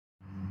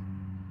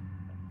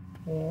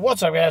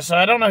What's up, guys? So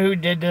I don't know who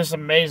did this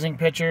amazing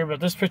picture, but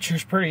this picture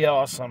is pretty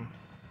awesome.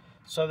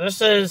 So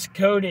this is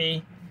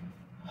Cody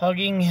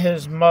hugging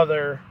his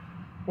mother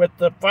with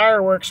the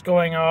fireworks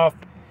going off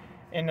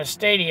in the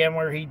stadium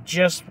where he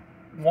just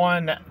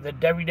won the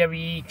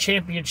WWE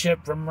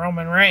Championship from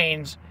Roman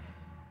Reigns,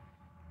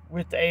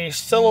 with a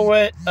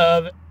silhouette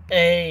of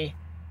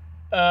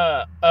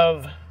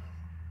of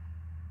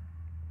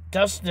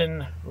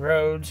Dustin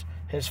Rhodes,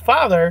 his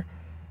father,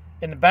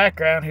 in the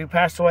background, who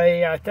passed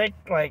away. I think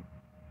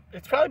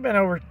it's probably been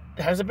over.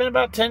 Has it been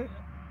about 10?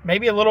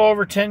 Maybe a little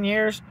over 10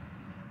 years.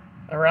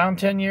 Around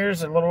 10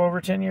 years, a little over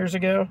 10 years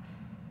ago.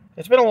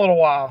 It's been a little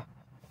while.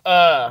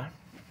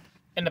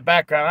 In the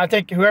background, I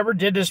think whoever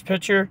did this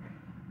picture,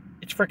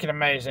 it's freaking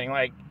amazing.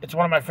 Like, it's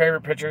one of my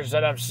favorite pictures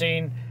that I've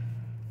seen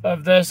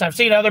of this. I've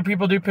seen other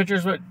people do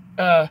pictures with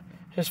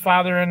his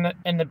father in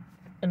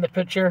the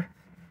picture,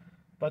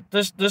 but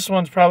this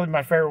one's probably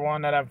my favorite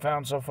one that I've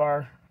found so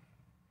far.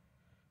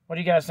 What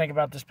do you guys think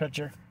about this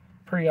picture?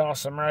 Pretty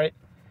awesome, right?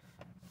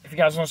 If you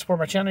guys want to support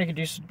my channel, you can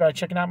do so by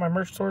checking out my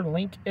merch store.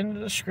 Link in the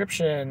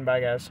description. Bye,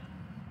 guys.